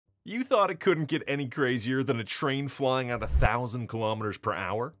You thought it couldn't get any crazier than a train flying at 1,000 kilometers per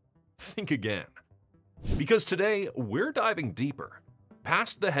hour? Think again. Because today, we're diving deeper,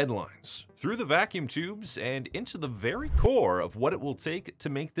 past the headlines, through the vacuum tubes, and into the very core of what it will take to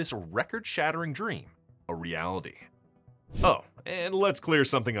make this record-shattering dream a reality. Oh, and let's clear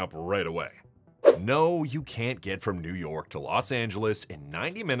something up right away. No, you can't get from New York to Los Angeles in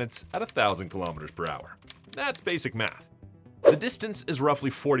 90 minutes at 1,000 kilometers per hour. That's basic math. The distance is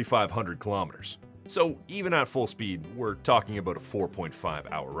roughly 4,500 kilometers, so even at full speed, we're talking about a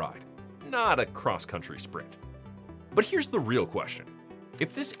 4.5-hour ride, not a cross-country sprint. But here's the real question.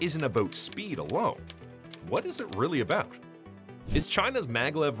 If this isn't about speed alone, what is it really about? Is China's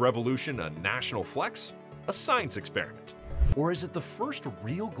Maglev revolution a national flex, a science experiment? Or is it the first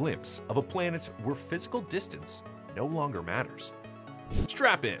real glimpse of a planet where physical distance no longer matters?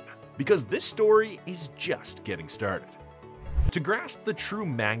 Strap in, because this story is just getting started. To grasp the true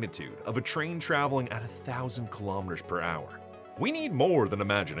magnitude of a train traveling at 1,000 kilometers per hour, we need more than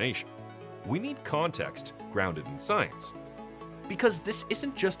imagination. We need context grounded in science. Because this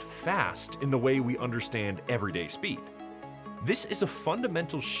isn't just fast in the way we understand everyday speed. This is a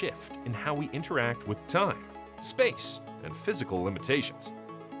fundamental shift in how we interact with time, space, and physical limitations.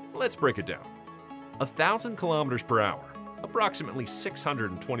 Let's break it down. 1,000 kilometers per hour, approximately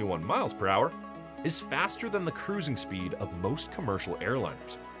 621 miles per hour, is faster than the cruising speed of most commercial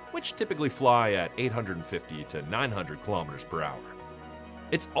airliners, which typically fly at 850 to 900 kilometers per hour.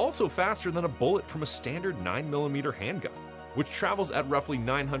 It's also faster than a bullet from a standard 9mm handgun, which travels at roughly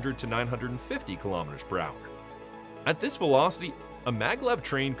 900 to 950 kilometers per hour. At this velocity, a Maglev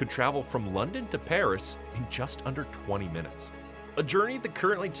train could travel from London to Paris in just under 20 minutes. A journey that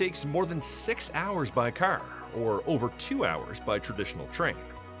currently takes more than 6 hours by car, or over 2 hours by traditional train.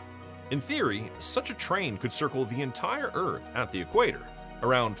 In theory, such a train could circle the entire Earth at the equator,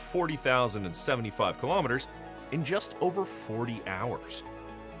 around 40,075 kilometers, in just over 40 hours.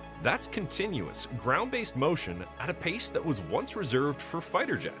 That's continuous, ground-based motion at a pace that was once reserved for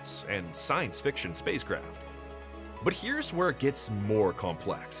fighter jets and science fiction spacecraft. But here's where it gets more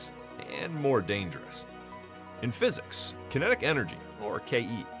complex and more dangerous. In physics, kinetic energy, or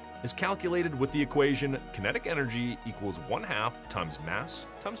KE, is calculated with the equation kinetic energy equals 1/2 times mass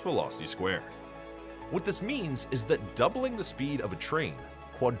times velocity squared. What this means is that doubling the speed of a train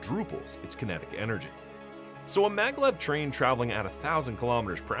quadruples its kinetic energy. So a Maglev train traveling at 1,000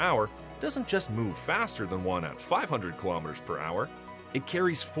 kilometers per hour doesn't just move faster than one at 500 kilometers per hour, it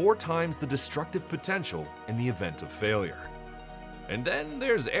carries 4 times the destructive potential in the event of failure. And then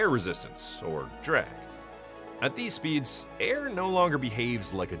there's air resistance, or drag. At these speeds, air no longer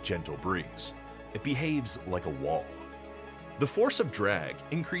behaves like a gentle breeze. It behaves like a wall. The force of drag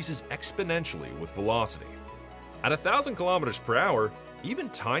increases exponentially with velocity. At 1,000 kilometers per hour,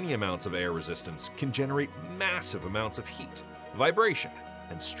 even tiny amounts of air resistance can generate massive amounts of heat, vibration,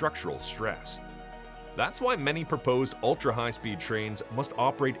 and structural stress. That's why many proposed ultra-high-speed trains must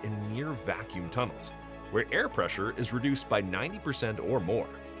operate in near vacuum tunnels, where air pressure is reduced by 90% or more,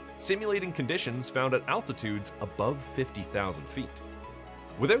 simulating conditions found at altitudes above 50,000 feet.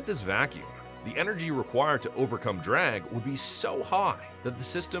 Without this vacuum, the energy required to overcome drag would be so high that the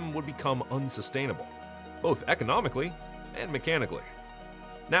system would become unsustainable, both economically and mechanically.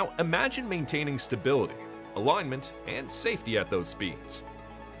 Now imagine maintaining stability, alignment, and safety at those speeds.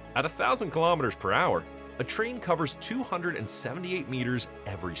 At 1,000 kilometers per hour, a train covers 278 meters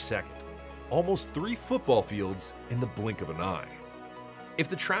every second, almost 3 football fields in the blink of an eye. If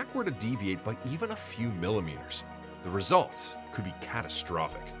the track were to deviate by even a few millimeters, the results could be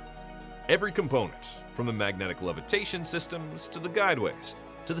catastrophic. Every component, from the magnetic levitation systems to the guideways,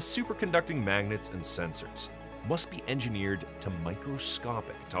 to the superconducting magnets and sensors, must be engineered to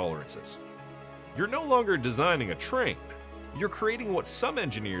microscopic tolerances. You're no longer designing a train, you're creating what some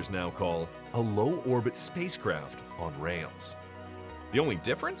engineers now call a low-orbit spacecraft on rails. The only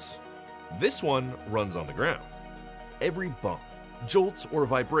difference? This one runs on the ground. Every bump, jolt, or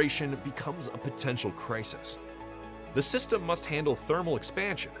vibration becomes a potential crisis. The system must handle thermal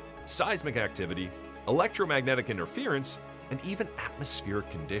expansion, seismic activity, electromagnetic interference, and even atmospheric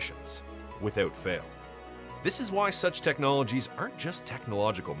conditions, without fail. This is why such technologies aren't just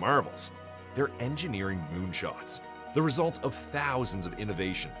technological marvels, they're engineering moonshots, the result of thousands of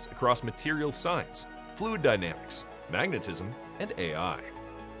innovations across materials science, fluid dynamics, magnetism, and AI.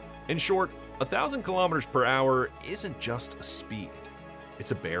 In short, 1,000 kilometers per hour isn't just a speed,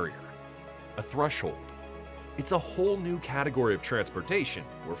 it's a barrier, a threshold. It's a whole new category of transportation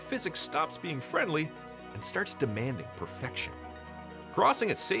where physics stops being friendly and starts demanding perfection. Crossing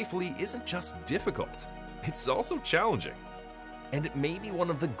it safely isn't just difficult, it's also challenging. and it may be one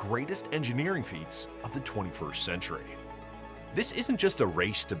of the greatest engineering feats of the 21st century. This isn't just a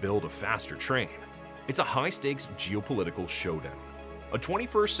race to build a faster train, it's a high-stakes geopolitical showdown. A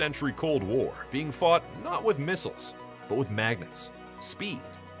 21st century Cold War being fought not with missiles, but with magnets, speed,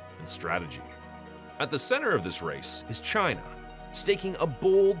 and strategy. At the center of this race is China, staking a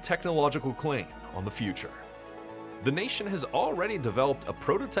bold technological claim on the future. The nation has already developed a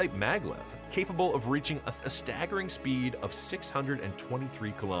prototype Maglev capable of reaching a staggering speed of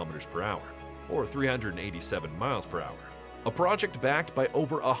 623 kilometers per hour, or 387 miles per hour. A project backed by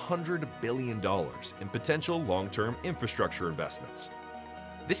over $100 billion in potential long-term infrastructure investments.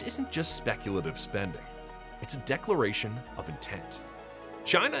 This isn't just speculative spending, it's a declaration of intent.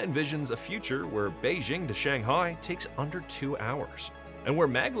 China envisions a future where Beijing to Shanghai takes under 2 hours, and where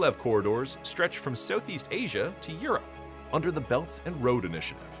Maglev corridors stretch from Southeast Asia to Europe under the Belt and Road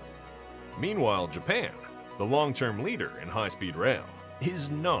Initiative. Meanwhile, Japan, the long-term leader in high-speed rail,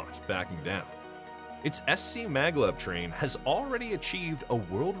 is not backing down. Its SC Maglev train has already achieved a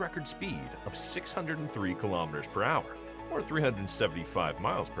world record speed of 603 kilometers per hour, or 375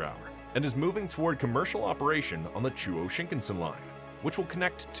 miles per hour, and is moving toward commercial operation on the Chuo Shinkansen line, which will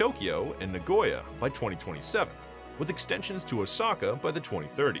connect Tokyo and Nagoya by 2027, with extensions to Osaka by the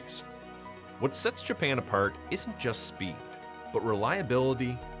 2030s. What sets Japan apart isn't just speed, but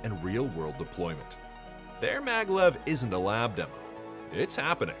reliability and real-world deployment. Their Maglev isn't a lab demo, it's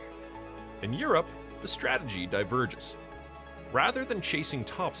happening. In Europe, the strategy diverges. Rather than chasing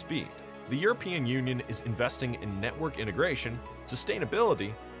top speed, the European Union is investing in network integration,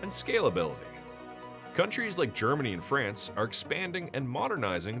 sustainability, and scalability. Countries like Germany and France are expanding and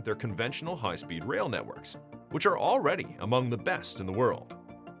modernizing their conventional high-speed rail networks, which are already among the best in the world.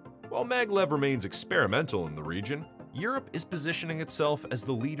 While Maglev remains experimental in the region, Europe is positioning itself as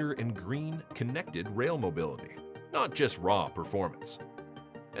the leader in green, connected rail mobility, not just raw performance.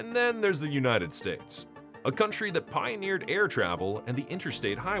 And then there's the United States, a country that pioneered air travel and the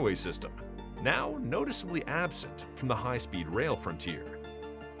interstate highway system, now noticeably absent from the high-speed rail frontier.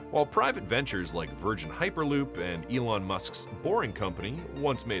 While private ventures like Virgin Hyperloop and Elon Musk's Boring Company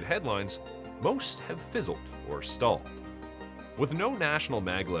once made headlines, most have fizzled or stalled. With no national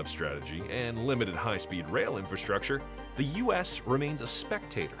Maglev strategy and limited high-speed rail infrastructure, the US remains a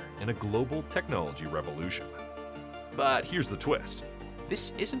spectator in a global technology revolution. But here's the twist.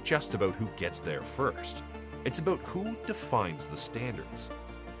 This isn't just about who gets there first. It's about who defines the standards.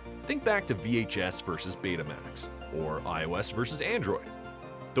 Think back to VHS versus Betamax, or iOS versus Android.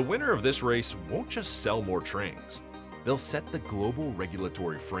 The winner of this race won't just sell more trains. They'll set the global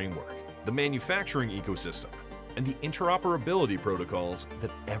regulatory framework, the manufacturing ecosystem, and the interoperability protocols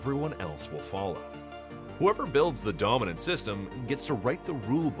that everyone else will follow. Whoever builds the dominant system gets to write the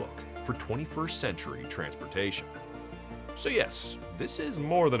rulebook for 21st century transportation. So yes, this is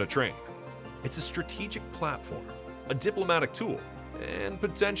more than a train. It's a strategic platform, a diplomatic tool, and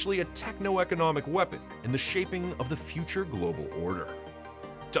potentially a techno-economic weapon in the shaping of the future global order.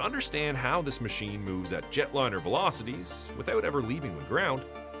 To understand how this machine moves at jetliner velocities without ever leaving the ground,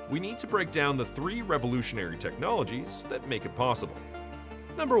 we need to break down the 3 revolutionary technologies that make it possible.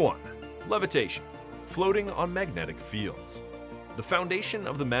 Number 1. Levitation, floating on magnetic fields. The foundation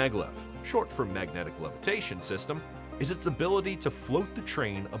of the Maglev, short for magnetic levitation system, is its ability to float the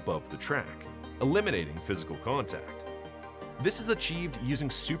train above the track, eliminating physical contact. This is achieved using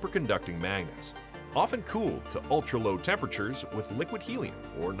superconducting magnets, often cooled to ultra-low temperatures with liquid helium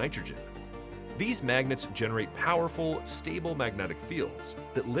or nitrogen. These magnets generate powerful, stable magnetic fields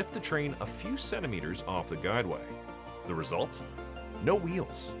that lift the train a few centimeters off the guideway. The result? No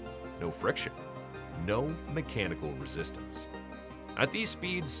wheels, no friction, no mechanical resistance. At these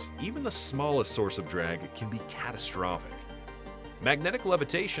speeds, even the smallest source of drag can be catastrophic. Magnetic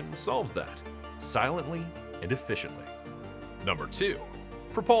levitation solves that, silently and efficiently. Number 2.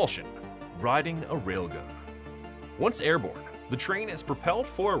 Propulsion, riding a railgun. Once airborne, the train is propelled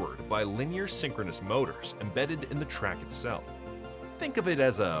forward by linear synchronous motors embedded in the track itself. Think of it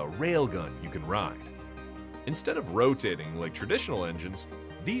as a railgun you can ride. Instead of rotating like traditional engines,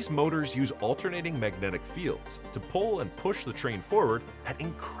 these motors use alternating magnetic fields to pull and push the train forward at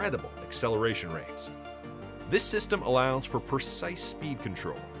incredible acceleration rates. This system allows for precise speed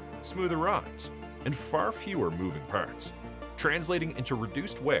control, smoother rides, and far fewer moving parts, translating into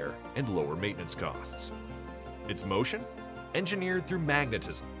reduced wear and lower maintenance costs. Its motion? Engineered through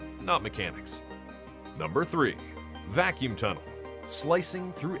magnetism, not mechanics. Number 3. Vacuum tunnel,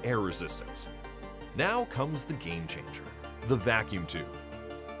 slicing through air resistance. Now comes the game changer, the vacuum tube.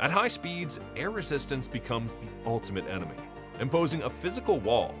 At high speeds, air resistance becomes the ultimate enemy, imposing a physical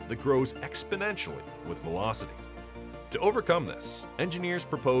wall that grows exponentially with velocity. To overcome this, engineers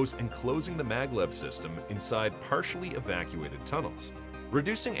propose enclosing the Maglev system inside partially evacuated tunnels,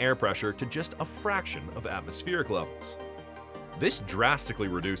 reducing air pressure to just a fraction of atmospheric levels. This drastically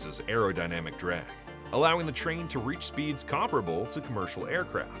reduces aerodynamic drag, allowing the train to reach speeds comparable to commercial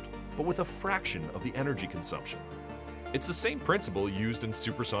aircraft, but with a fraction of the energy consumption. It's the same principle used in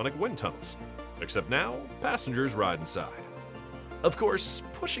supersonic wind tunnels, except now passengers ride inside. Of course,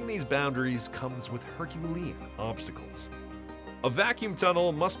 pushing these boundaries comes with Herculean obstacles. A vacuum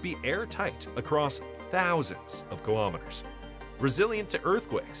tunnel must be airtight across thousands of kilometers, resilient to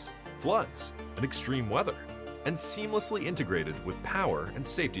earthquakes, floods, and extreme weather, and seamlessly integrated with power and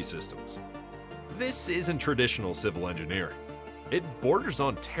safety systems. This isn't traditional civil engineering. It borders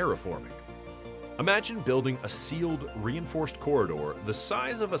on terraforming. Imagine building a sealed, reinforced corridor the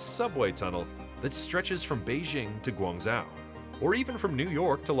size of a subway tunnel that stretches from Beijing to Guangzhou, or even from New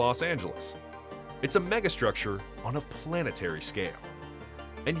York to Los Angeles. It's a megastructure on a planetary scale.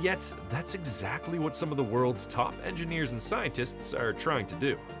 And yet, that's exactly what some of the world's top engineers and scientists are trying to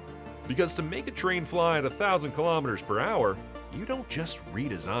do. Because to make a train fly at 1,000 kilometers per hour, you don't just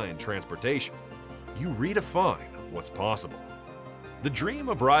redesign transportation. You redefine what's possible. The dream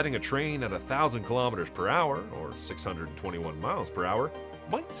of riding a train at 1,000 kilometers per hour, or 621 miles per hour,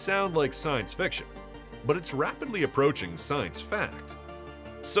 might sound like science fiction, but it's rapidly approaching science fact.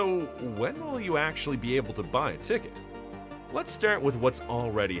 So when will you actually be able to buy a ticket? Let's start with what's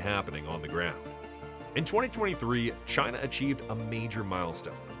already happening on the ground. In 2023, China achieved a major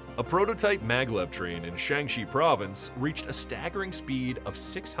milestone. A prototype Maglev train in Shaanxi province reached a staggering speed of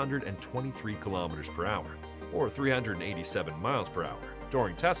 623 kilometers per hour, or 387 miles per hour,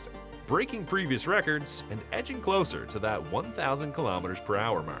 during testing, breaking previous records and edging closer to that 1,000 kilometers per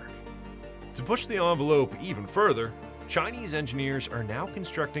hour mark. To push the envelope even further, Chinese engineers are now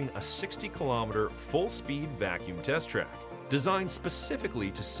constructing a 60-kilometer full-speed vacuum test track, designed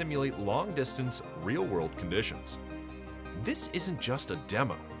specifically to simulate long-distance, real-world conditions. This isn't just a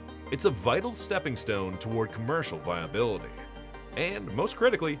demo. It's a vital stepping stone toward commercial viability. And most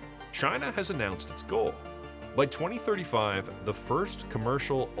critically, China has announced its goal. By 2035, the first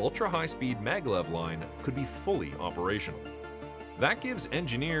commercial ultra-high-speed Maglev line could be fully operational. That gives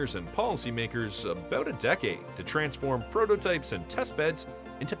engineers and policymakers about a decade to transform prototypes and testbeds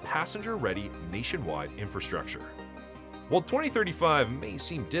into passenger-ready nationwide infrastructure. While 2035 may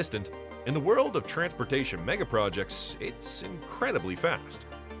seem distant, in the world of transportation megaprojects, it's incredibly fast.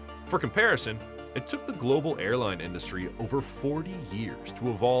 For comparison, it took the global airline industry over 40 years to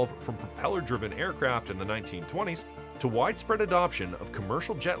evolve from propeller-driven aircraft in the 1920s to widespread adoption of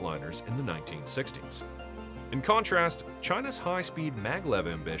commercial jetliners in the 1960s. In contrast, China's high-speed Maglev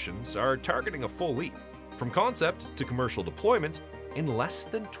ambitions are targeting a full leap, from concept to commercial deployment, in less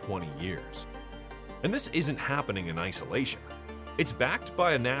than 20 years. And this isn't happening in isolation. It's backed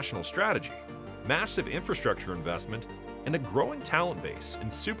by a national strategy, massive infrastructure investment, and a growing talent base in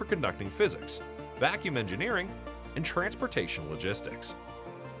superconducting physics, vacuum engineering, and transportation logistics.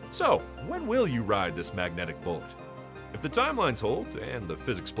 So, when will you ride this magnetic bullet? If the timelines hold and the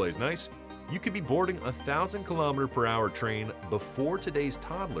physics plays nice, you could be boarding a 1,000 km/h train before today's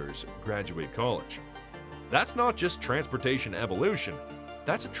toddlers graduate college. That's not just transportation evolution,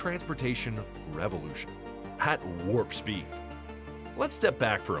 that's a transportation revolution at warp speed. Let's step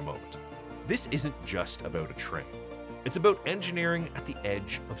back for a moment. This isn't just about a train. It's about engineering at the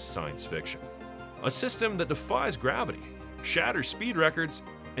edge of science fiction. A system that defies gravity, shatters speed records,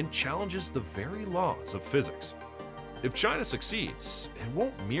 and challenges the very laws of physics. If China succeeds, it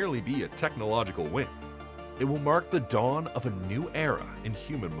won't merely be a technological win. It will mark the dawn of a new era in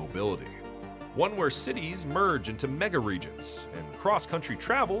human mobility. One where cities merge into mega-regions, and cross-country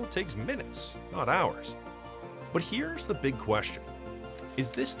travel takes minutes, not hours. But here's the big question.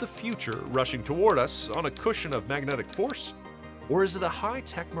 Is this the future rushing toward us on a cushion of magnetic force? Or is it a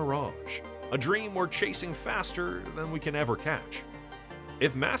high-tech mirage, a dream we're chasing faster than we can ever catch?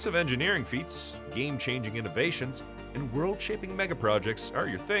 If massive engineering feats, game-changing innovations, and world-shaping megaprojects are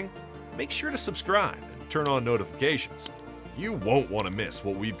your thing, make sure to subscribe and turn on notifications. You won't want to miss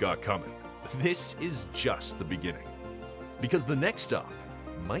what we've got coming. This is just the beginning. Because the next stop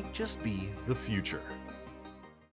might just be the future.